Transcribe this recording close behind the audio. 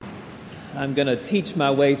I'm going to teach my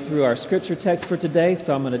way through our scripture text for today,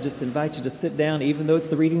 so I'm going to just invite you to sit down. Even though it's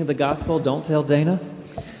the reading of the gospel, don't tell Dana.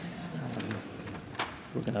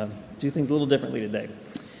 We're going to do things a little differently today.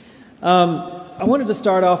 I wanted to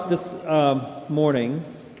start off this morning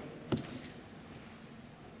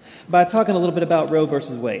by talking a little bit about Roe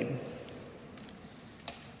versus Wade.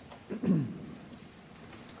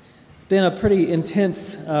 It's been a pretty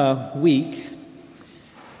intense week.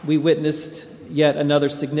 We witnessed yet another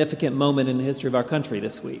significant moment in the history of our country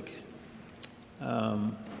this week.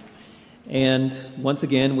 And once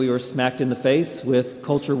again, we were smacked in the face with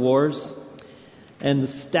culture wars and the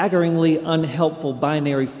staggeringly unhelpful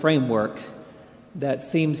binary framework that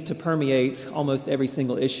seems to permeate almost every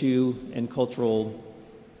single issue and cultural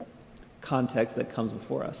context that comes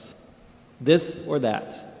before us. This or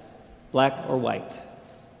that, black or white,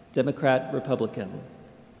 Democrat, Republican,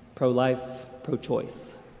 pro-life,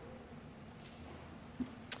 pro-choice.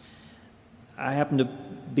 I happen to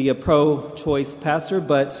be a pro-choice pastor,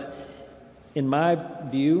 but in my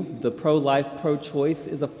view, the pro-life, pro-choice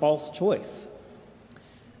is a false choice.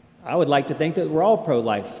 I would like to think that we're all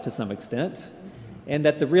pro-life to some extent, and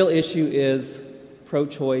that the real issue is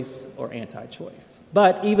pro-choice or anti-choice.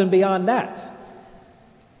 But even beyond that,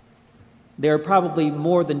 there are probably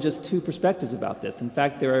more than just two perspectives about this. In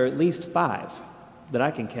fact, there are at least 5 that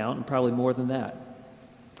I can count, and probably more than that.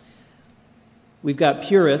 We've got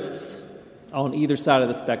purists on either side of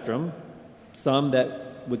the spectrum, some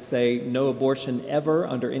that would say no abortion ever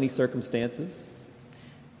under any circumstances.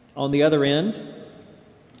 On the other end,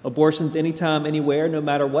 abortions anytime, anywhere, no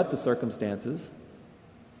matter what the circumstances.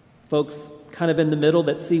 Folks kind of in the middle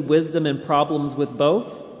that see wisdom and problems with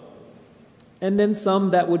both. And then some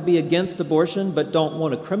that would be against abortion but don't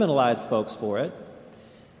want to criminalize folks for it.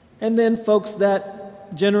 And then folks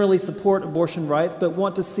that generally support abortion rights but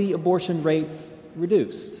want to see abortion rates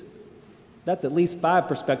reduced. That's at least 5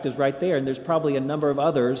 perspectives right there, and there's probably a number of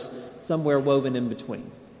others somewhere woven in between.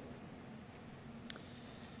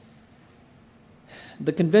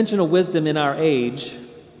 The conventional wisdom in our age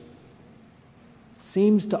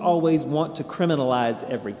seems to always want to criminalize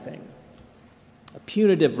everything. A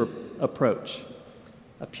punitive approach,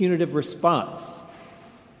 a punitive response.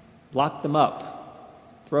 Lock them up,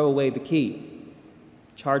 throw away the key,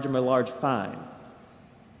 charge them a large fine.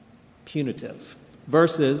 Punitive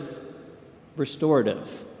versus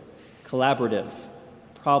restorative, collaborative,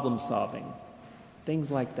 problem-solving,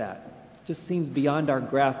 things like that. It just seems beyond our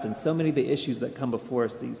grasp in so many of the issues that come before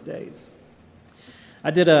us these days.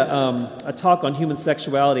 I did a talk on human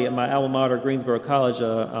sexuality at my alma mater, Greensboro College,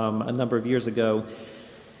 a number of years ago,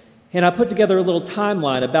 and I put together a little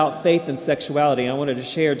timeline about faith and sexuality, and I wanted to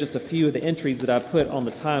share just a few of the entries that I put on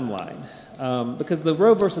the timeline. Because the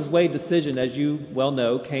Roe versus Wade decision, as you well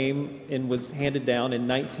know, came and was handed down in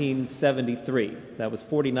 1973. That was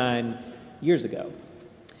 49 years ago.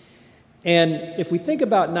 And if we think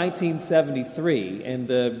about 1973 and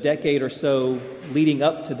the decade or so leading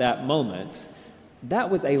up to that moment, that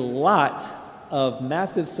was a lot of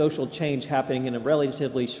massive social change happening in a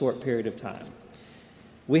relatively short period of time.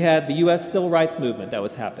 We had the U.S. Civil Rights Movement that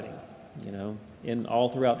was happening, in all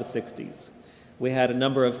throughout the 60s. We had a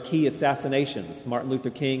number of key assassinations, Martin Luther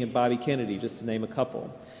King and Bobby Kennedy, just to name a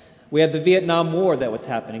couple. We had the Vietnam War that was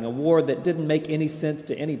happening, a war that didn't make any sense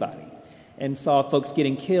to anybody, and saw folks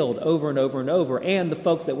getting killed over and over and over, and the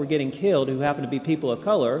folks that were getting killed, who happened to be people of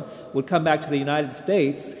color, would come back to the United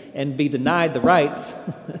States and be denied the rights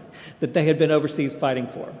that they had been overseas fighting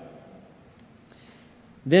for.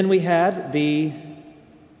 Then we had the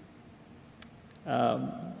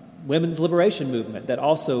women's liberation movement that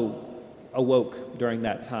also awoke during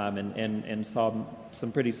that time and saw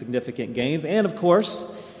some pretty significant gains. And of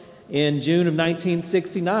course, in June of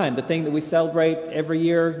 1969, the thing that we celebrate every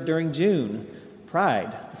year during June,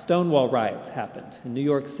 Pride, the Stonewall riots happened in New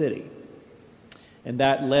York City. And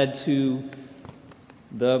that led to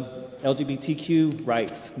the LGBTQ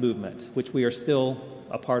rights movement, which we are still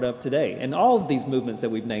a part of today. And all of these movements that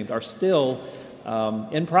we've named are still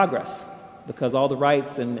in progress, because all the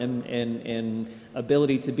rights and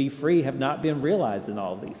ability to be free have not been realized in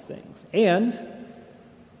all of these things. And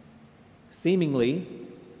seemingly,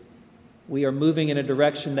 we are moving in a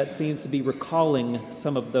direction that seems to be recalling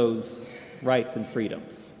some of those rights and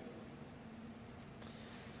freedoms.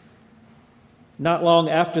 Not long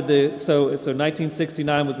after so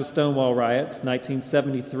 1969 was the Stonewall riots,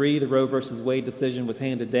 1973 the Roe versus Wade decision was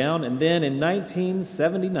handed down, and then in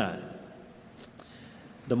 1979,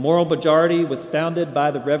 the Moral Majority was founded by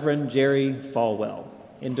the Reverend Jerry Falwell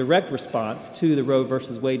in direct response to the Roe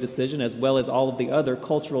versus Wade decision, as well as all of the other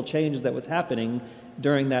cultural changes that was happening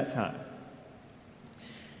during that time.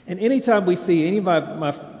 And anytime we see any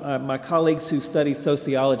of my colleagues who study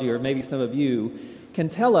sociology, or maybe some of you, can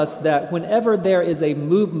tell us that whenever there is a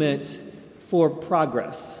movement for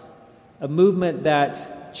progress, a movement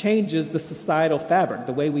that changes the societal fabric,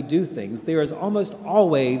 the way we do things, there is almost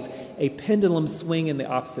always a pendulum swing in the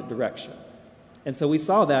opposite direction. And so we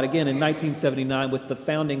saw that again in 1979 with the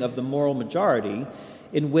founding of the Moral Majority,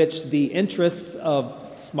 in which the interests of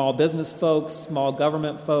small business folks, small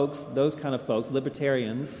government folks, those kind of folks,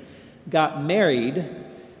 libertarians, got married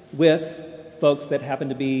with folks that happened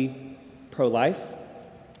to be pro-life,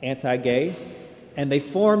 anti-gay, and they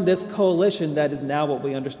formed this coalition that is now what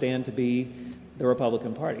we understand to be the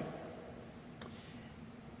Republican Party.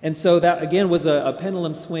 And so that, again, was a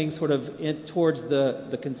pendulum swing sort of towards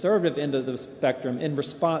the conservative end of the spectrum in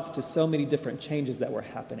response to so many different changes that were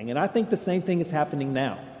happening. And I think the same thing is happening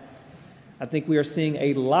now. I think we are seeing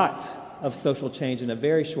a lot of social change in a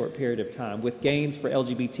very short period of time, with gains for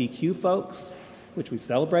LGBTQ folks, which we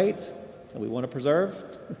celebrate and we want to preserve.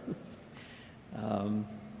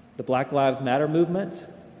 The Black Lives Matter movement,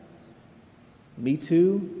 Me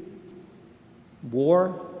Too,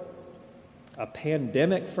 war, a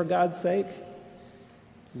pandemic, for God's sake.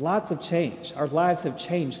 Lots of change. Our lives have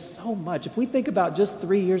changed so much. If we think about just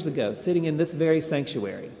 3 years ago, sitting in this very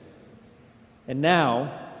sanctuary, and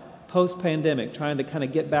now, post-pandemic, trying to kind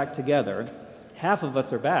of get back together, half of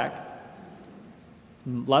us are back.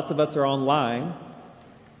 Lots of us are online.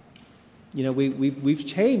 You know, we've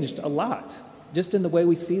changed a lot just in the way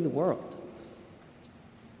we see the world.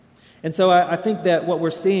 And so I think that what we're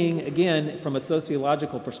seeing, again, from a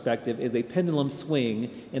sociological perspective, is a pendulum swing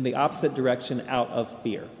in the opposite direction out of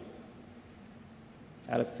fear.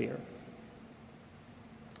 Out of fear.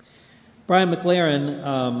 Brian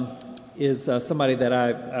McLaren is somebody that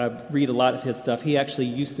I read a lot of his stuff. He actually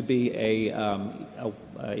used to be a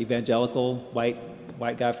evangelical white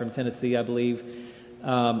guy from Tennessee, I believe.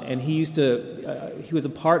 And he was a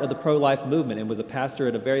part of the pro-life movement and was a pastor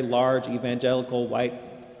at a very large evangelical white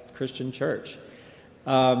Christian church.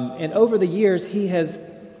 And over the years, he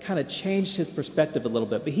has kind of changed his perspective a little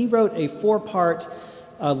bit. But he wrote a 4-part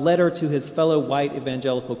letter to his fellow white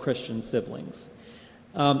evangelical Christian siblings.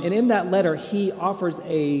 And in that letter, he offers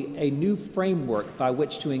a new framework by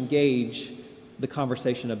which to engage the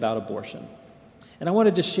conversation about abortion. And I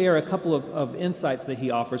wanted to share a couple of insights that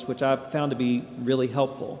he offers, which I found to be really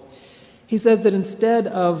helpful. He says that instead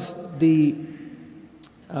of the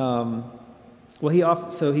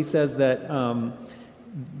he says that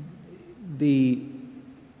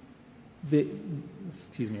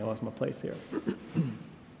excuse me, I lost my place here.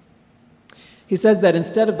 He says that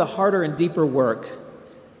instead of the harder and deeper work,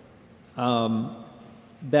 that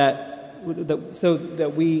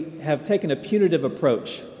we have taken a punitive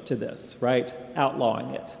approach to this, right?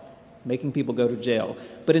 Outlawing it, making people go to jail.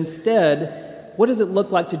 But instead, what does it look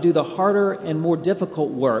like to do the harder and more difficult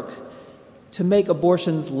work to make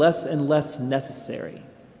abortions less and less necessary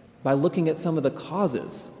by looking at some of the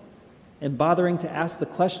causes and bothering to ask the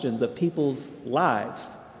questions of people's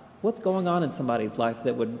lives? What's going on in somebody's life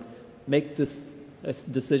that would make this a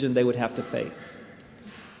decision they would have to face?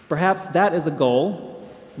 Perhaps that is a goal,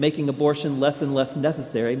 making abortion less and less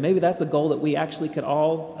necessary. Maybe that's a goal that we actually could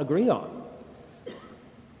all agree on.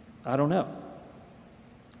 I don't know.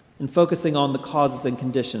 And focusing on the causes and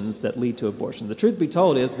conditions that lead to abortion. The truth be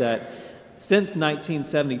told is that since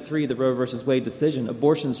 1973, the Roe v. Wade decision,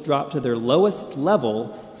 abortions dropped to their lowest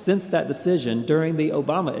level since that decision during the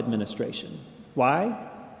Obama administration. Why?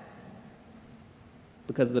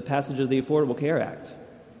 Because of the passage of the Affordable Care Act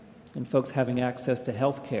and folks having access to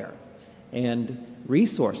health care and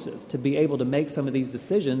resources to be able to make some of these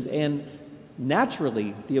decisions, and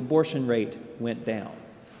naturally the abortion rate went down.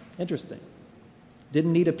 Interesting.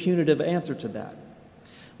 Didn't need a punitive answer to that.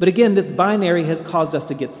 But again, this binary has caused us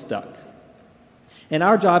to get stuck. And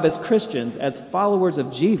our job as Christians, as followers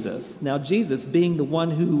of Jesus, now Jesus being the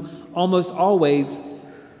one who almost always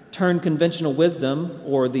turned conventional wisdom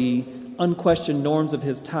or the unquestioned norms of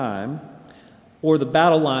his time or the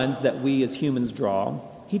battle lines that we as humans draw,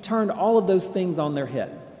 he turned all of those things on their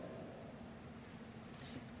head.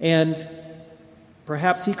 And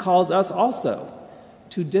perhaps he calls us also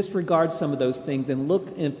to disregard some of those things and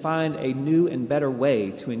look and find a new and better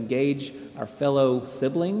way to engage our fellow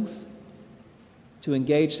siblings, to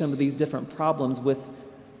engage some of these different problems with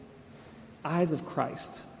eyes of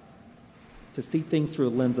Christ, to see things through a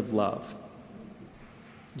lens of love.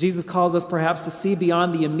 Jesus calls us perhaps to see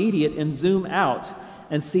beyond the immediate and zoom out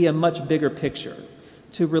and see a much bigger picture,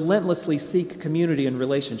 to relentlessly seek community and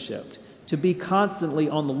relationship, to be constantly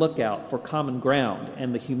on the lookout for common ground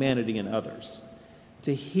and the humanity in others,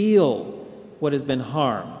 to heal what has been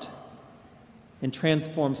harmed and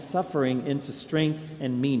transform suffering into strength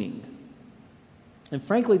and meaning. And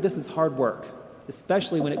frankly, this is hard work,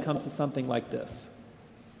 especially when it comes to something like this.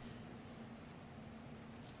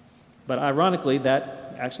 But ironically,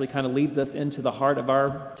 that actually kind of leads us into the heart of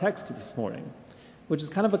our text this morning, which is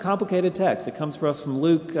kind of a complicated text. It comes for us from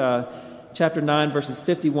Luke chapter 9, verses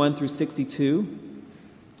 51 through 62.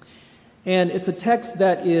 And it's a text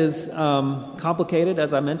that is complicated,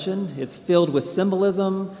 as I mentioned. It's filled with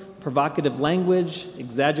symbolism, provocative language,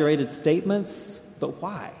 exaggerated statements. But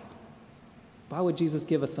why? Why would Jesus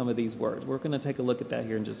give us some of these words? We're going to take a look at that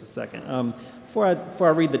here in just a second. Before I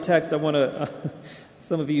read the text, I want to,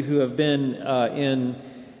 some of you who have been in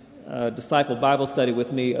Disciple Bible study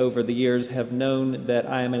with me over the years have known that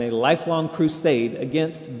I am in a lifelong crusade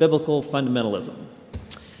against biblical fundamentalism.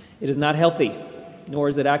 It is not healthy, nor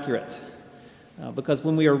is it accurate. Because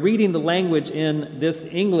when we are reading the language in this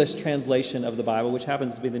English translation of the Bible, which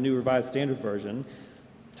happens to be the New Revised Standard Version,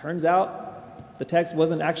 turns out the text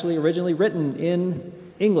wasn't actually originally written in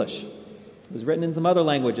English. It was written in some other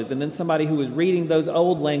languages, and then somebody who was reading those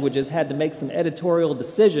old languages had to make some editorial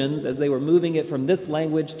decisions as they were moving it from this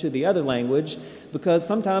language to the other language, because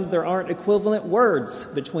sometimes there aren't equivalent words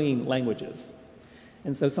between languages.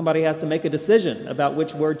 And so somebody has to make a decision about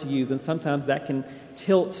which word to use, and sometimes that can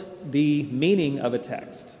tilt the meaning of a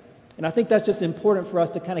text. And I think that's just important for us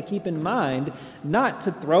to kind of keep in mind, not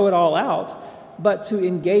to throw it all out, but to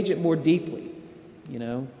engage it more deeply,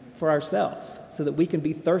 for ourselves, so that we can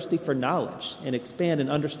be thirsty for knowledge and expand and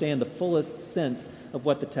understand the fullest sense of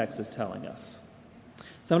what the text is telling us.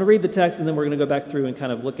 So I'm going to read the text, and then we're going to go back through and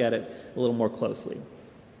kind of look at it a little more closely.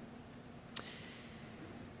 It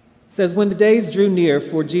says, when the days drew near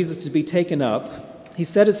for Jesus to be taken up, he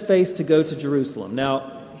set his face to go to Jerusalem.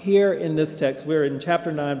 Now, here in this text, we're in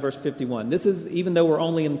chapter 9, verse 51. This is, even though we're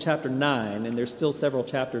only in chapter 9, and there's still several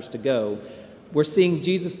chapters to go, we're seeing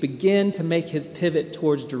Jesus begin to make his pivot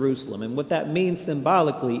towards Jerusalem. And what that means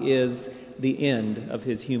symbolically is the end of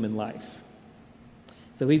his human life.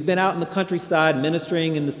 So he's been out in the countryside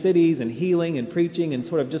ministering in the cities and healing and preaching and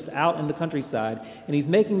sort of just out in the countryside. And he's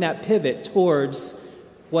making that pivot towards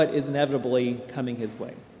what is inevitably coming his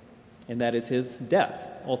way. And that is his death,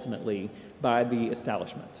 ultimately, by the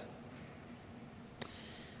establishment.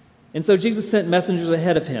 And so Jesus sent messengers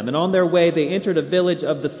ahead of him, and on their way they entered a village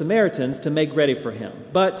of the Samaritans to make ready for him.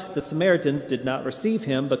 But the Samaritans did not receive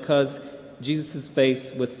him because Jesus'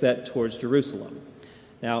 face was set towards Jerusalem.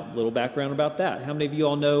 Now, a little background about that. How many of you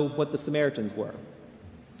all know what the Samaritans were?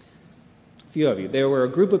 A few of you. There were a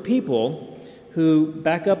group of people who,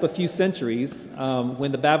 back up a few centuries,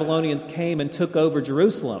 when the Babylonians came and took over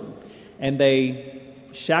Jerusalem, and they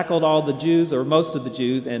shackled all the Jews, or most of the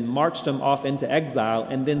Jews, and marched them off into exile,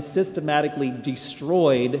 and then systematically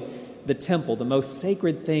destroyed the temple, the most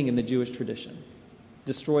sacred thing in the Jewish tradition.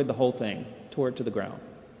 Destroyed the whole thing, tore it to the ground.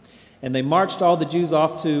 And they marched all the Jews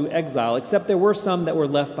off to exile, except there were some that were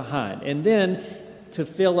left behind. And then, to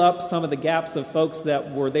fill up some of the gaps of folks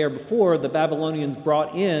that were there before, the Babylonians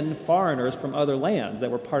brought in foreigners from other lands that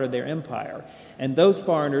were part of their empire. And those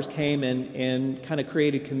foreigners came and kind of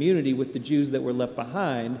created community with the Jews that were left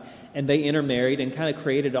behind, and they intermarried and kind of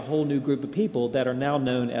created a whole new group of people that are now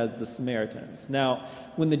known as the Samaritans. Now,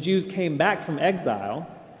 when the Jews came back from exile,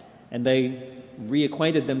 and they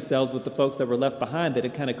reacquainted themselves with the folks that were left behind that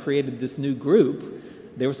had kind of created this new group,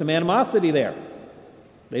 there was some animosity there.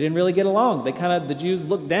 They didn't really get along. The Jews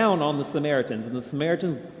looked down on the Samaritans, and the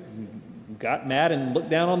Samaritans got mad and looked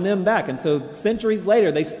down on them back. And so centuries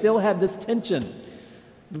later, they still had this tension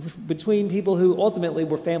between people who ultimately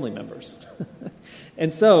were family members.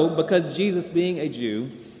 And so, because Jesus, being a Jew,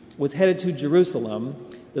 was headed to Jerusalem,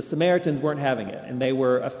 the Samaritans weren't having it, and they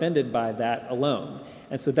were offended by that alone.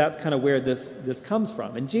 And so that's kind of where this comes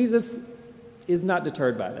from. And Jesus is not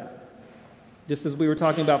deterred by that. Just as we were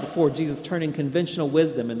talking about before, Jesus turning conventional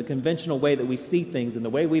wisdom and the conventional way that we see things and the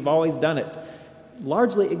way we've always done it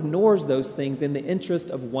largely ignores those things in the interest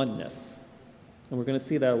of oneness. And we're going to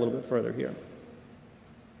see that a little bit further here.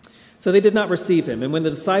 So they did not receive him. And when the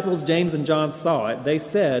disciples, James and John, saw it, they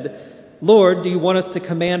said, "Lord, do you want us to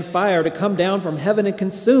command fire to come down from heaven and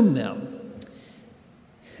consume them?"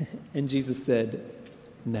 And Jesus said,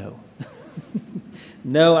 "No."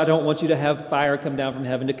 "No, I don't want you to have fire come down from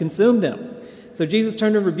heaven to consume them." So Jesus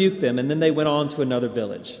turned and rebuked them, and then they went on to another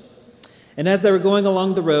village. And as they were going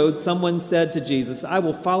along the road, someone said to Jesus, "I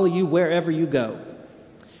will follow you wherever you go."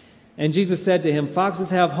 And Jesus said to him, "Foxes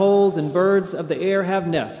have holes and birds of the air have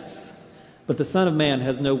nests, but the Son of Man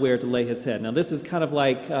has nowhere to lay his head." Now this is kind of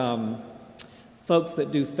like folks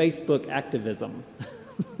that do Facebook activism.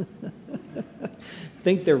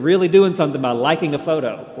 think they're really doing something by liking a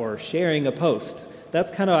photo or sharing a post. That's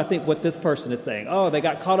kind of, I think, what this person is saying. Oh, they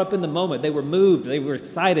got caught up in the moment. They were moved. They were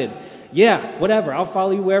excited. Yeah, whatever. I'll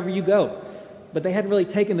follow you wherever you go. But they hadn't really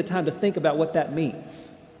taken the time to think about what that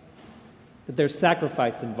means, that there's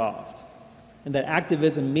sacrifice involved, and that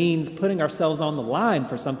activism means putting ourselves on the line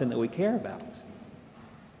for something that we care about.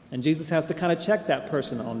 And Jesus has to kind of check that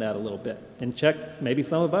person on that a little bit, and check maybe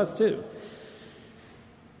some of us too.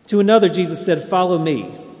 To another, Jesus said, "Follow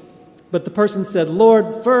me." But the person said,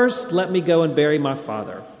 "Lord, first let me go and bury my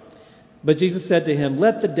father." But Jesus said to him,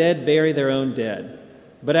 "Let the dead bury their own dead.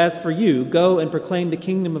 But as for you, go and proclaim the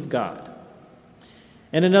kingdom of God."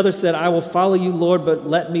 And another said, "I will follow you, Lord, but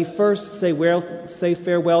let me first say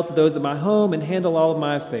farewell to those at my home and handle all of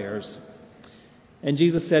my affairs." And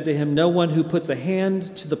Jesus said to him, "No one who puts a hand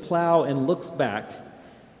to the plow and looks back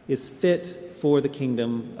is fit for the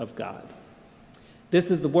kingdom of God."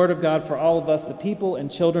 This is the word of God for all of us, the people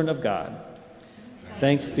and children of God.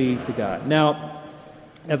 Thanks be to God. Now,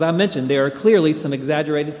 as I mentioned, there are clearly some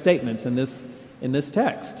exaggerated statements in this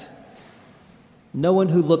text. No one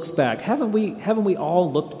who looks back. Haven't we all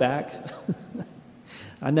looked back?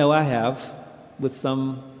 I know I have, with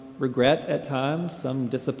some regret at times, some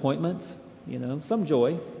disappointment, some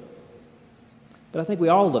joy. But I think we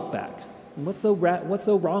all look back. And what's so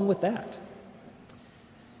wrong with that?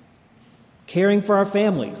 Caring for our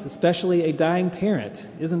families, especially a dying parent,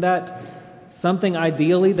 isn't that something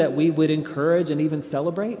ideally that we would encourage and even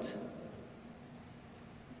celebrate?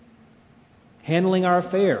 Handling our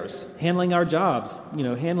affairs, handling our jobs,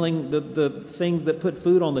 handling the things that put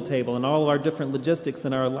food on the table and all of our different logistics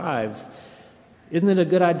in our lives. Isn't it a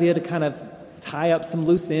good idea to kind of tie up some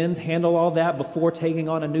loose ends, handle all that before taking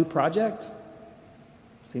on a new project?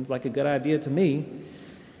 Seems like a good idea to me.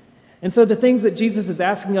 And so the things that Jesus is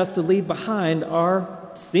asking us to leave behind are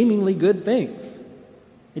seemingly good things.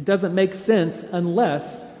 It doesn't make sense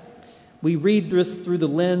unless we read this through the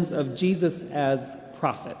lens of Jesus as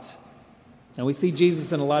prophet. And we see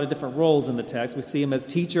Jesus in a lot of different roles in the text. We see him as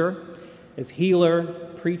teacher, as healer,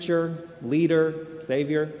 preacher, leader,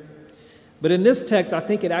 savior. But in this text, I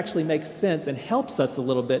think it actually makes sense and helps us a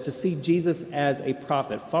little bit to see Jesus as a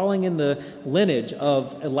prophet, falling in the lineage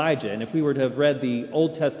of Elijah. And if we were to have read the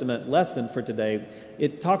Old Testament lesson for today,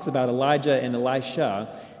 it talks about Elijah and Elisha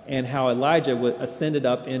and how Elijah ascended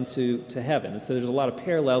up into heaven. And so there's a lot of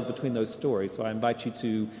parallels between those stories. So I invite you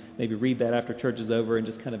to maybe read that after church is over and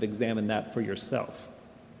just kind of examine that for yourself.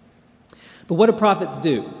 But what do prophets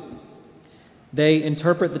do? They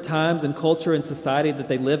interpret the times and culture and society that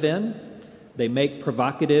they live in. They make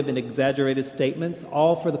provocative and exaggerated statements,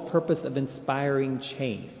 all for the purpose of inspiring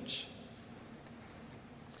change.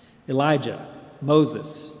 Elijah,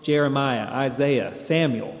 Moses, Jeremiah, Isaiah,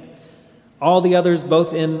 Samuel, all the others,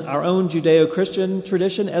 both in our own Judeo-Christian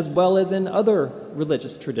tradition as well as in other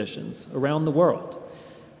religious traditions around the world,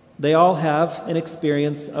 they all have an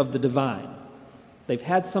experience of the divine. They've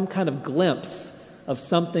had some kind of glimpse of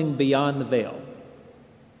something beyond the veil.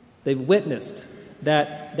 They've witnessed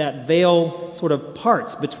that veil sort of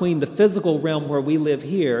parts between the physical realm where we live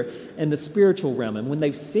here and the spiritual realm. And when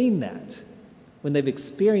they've seen that, when they've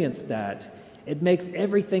experienced that, it makes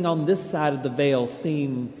everything on this side of the veil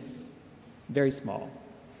seem very small,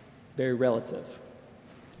 very relative,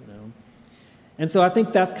 And so I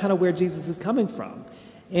think that's kind of where Jesus is coming from.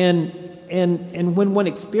 And when one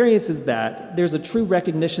experiences that, there's a true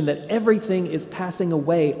recognition that everything is passing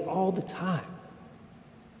away all the time.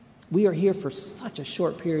 We are here for such a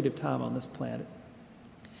short period of time on this planet.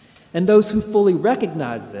 And those who fully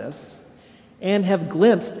recognize this and have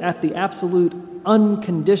glimpsed at the absolute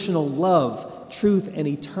unconditional love, truth, and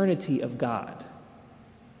eternity of God,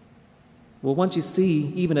 well, once you see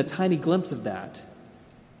even a tiny glimpse of that,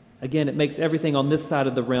 again, it makes everything on this side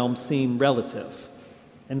of the realm seem relative.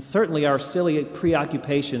 And certainly our silly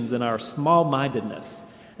preoccupations and our small-mindedness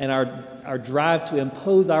and our drive to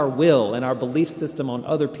impose our will and our belief system on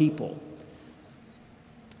other people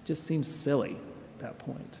just seems silly at that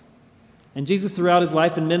point. And Jesus, throughout his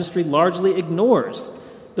life and ministry, largely ignores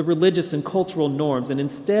the religious and cultural norms and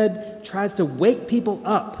instead tries to wake people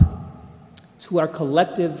up to our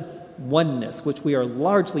collective oneness, which we are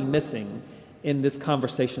largely missing in this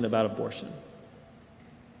conversation about abortion.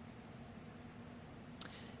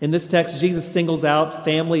 In this text, Jesus singles out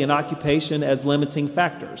family and occupation as limiting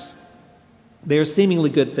factors. They are seemingly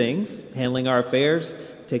good things, handling our affairs,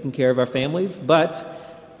 taking care of our families, but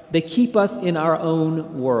they keep us in our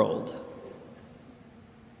own world.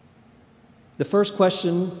 The first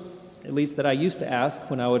question, at least that I used to ask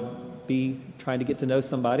when I would be trying to get to know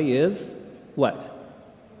somebody, is, what?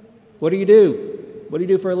 What do you do? What do you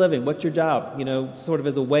do for a living? What's your job? Sort of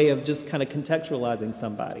as a way of just kind of contextualizing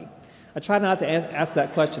somebody. I try not to ask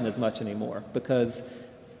that question as much anymore because,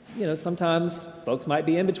 sometimes folks might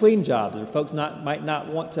be in between jobs or folks might not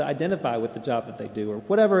want to identify with the job that they do or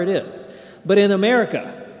whatever it is. But in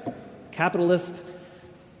America, capital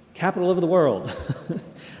of the world,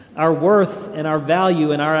 our worth and our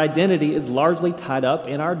value and our identity is largely tied up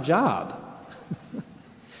in our job.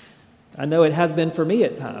 I know it has been for me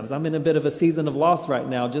at times. I'm in a bit of a season of loss right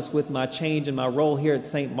now just with my change in my role here at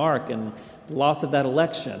St. Mark and the loss of that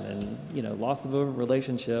election and, loss of a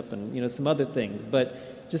relationship and, some other things.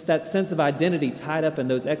 But just that sense of identity tied up in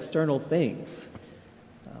those external things.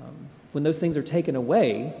 When those things are taken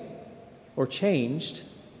away or changed,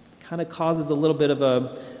 kind of causes a little bit of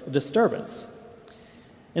a disturbance.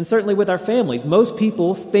 And certainly with our families, most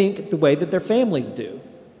people think the way that their families do.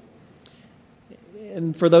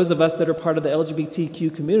 And for those of us that are part of the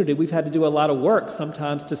LGBTQ community, we've had to do a lot of work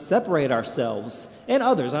sometimes to separate ourselves and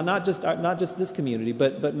others. Not just this community,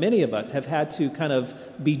 but many of us have had to kind of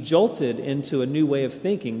be jolted into a new way of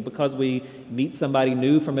thinking because we meet somebody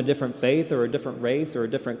new from a different faith or a different race or a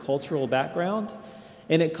different cultural background.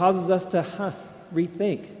 And it causes us to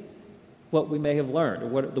rethink what we may have learned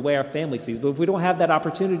or the way our family sees. But if we don't have that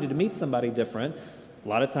opportunity to meet somebody different, a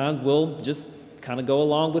lot of times we'll just kind of go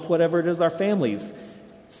along with whatever it is our families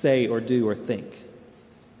say or do or think.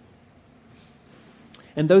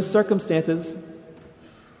 And those circumstances,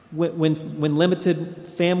 when limited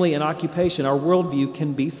family and occupation, our worldview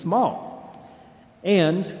can be small,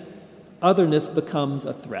 and otherness becomes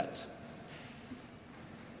a threat.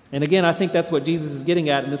 And again, I think that's what Jesus is getting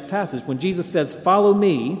at in this passage. When Jesus says, "Follow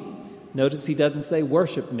me," notice he doesn't say,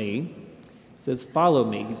 "Worship me." He says, "Follow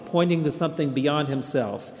me." He's pointing to something beyond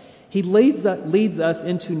himself. He leads us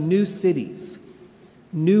into new cities,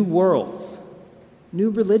 new worlds, new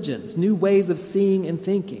religions, new ways of seeing and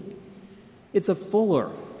thinking. It's a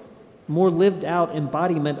fuller, more lived out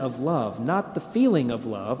embodiment of love, not the feeling of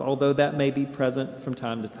love, although that may be present from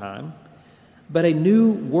time to time, but a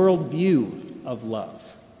new worldview of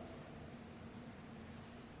love.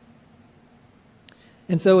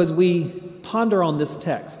 And so as we ponder on this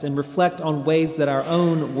text and reflect on ways that our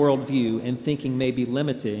own worldview and thinking may be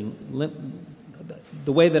limiting,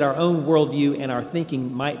 the way that our own worldview and our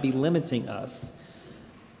thinking might be limiting us,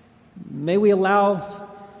 may we allow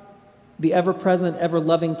the ever-present,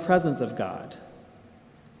 ever-loving presence of God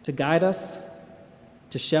to guide us,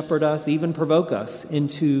 to shepherd us, even provoke us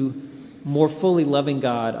into more fully loving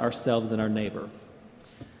God, ourselves, and our neighbor.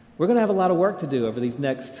 We're going to have a lot of work to do over these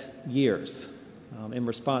next years. In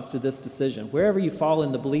response to this decision, wherever you fall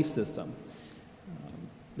in the belief system,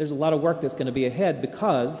 there's a lot of work that's going to be ahead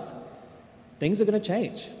because things are going to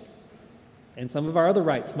change. And some of our other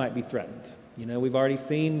rights might be threatened. We've already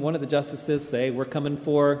seen one of the justices say, we're coming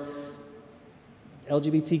for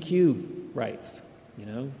LGBTQ rights,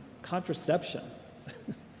 contraception.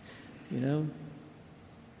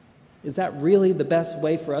 Is that really the best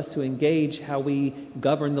way for us to engage how we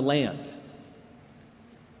govern the land?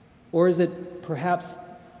 Or is it perhaps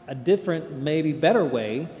a different, maybe better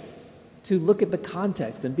way to look at the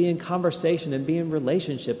context and be in conversation and be in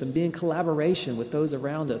relationship and be in collaboration with those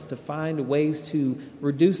around us to find ways to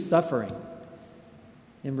reduce suffering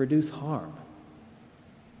and reduce harm?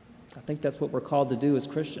 I think that's what we're called to do as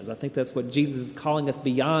Christians. I think that's what Jesus is calling us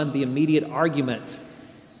beyond the immediate argument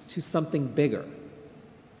to something bigger.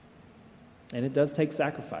 And it does take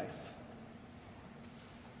sacrifice.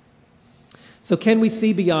 So can we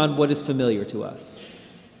see beyond what is familiar to us?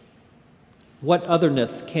 What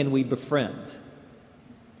otherness can we befriend?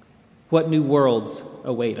 What new worlds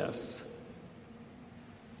await us?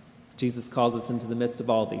 Jesus calls us into the midst of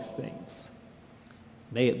all these things.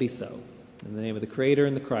 May it be so. In the name of the Creator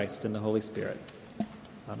and the Christ and the Holy Spirit.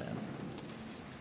 Amen.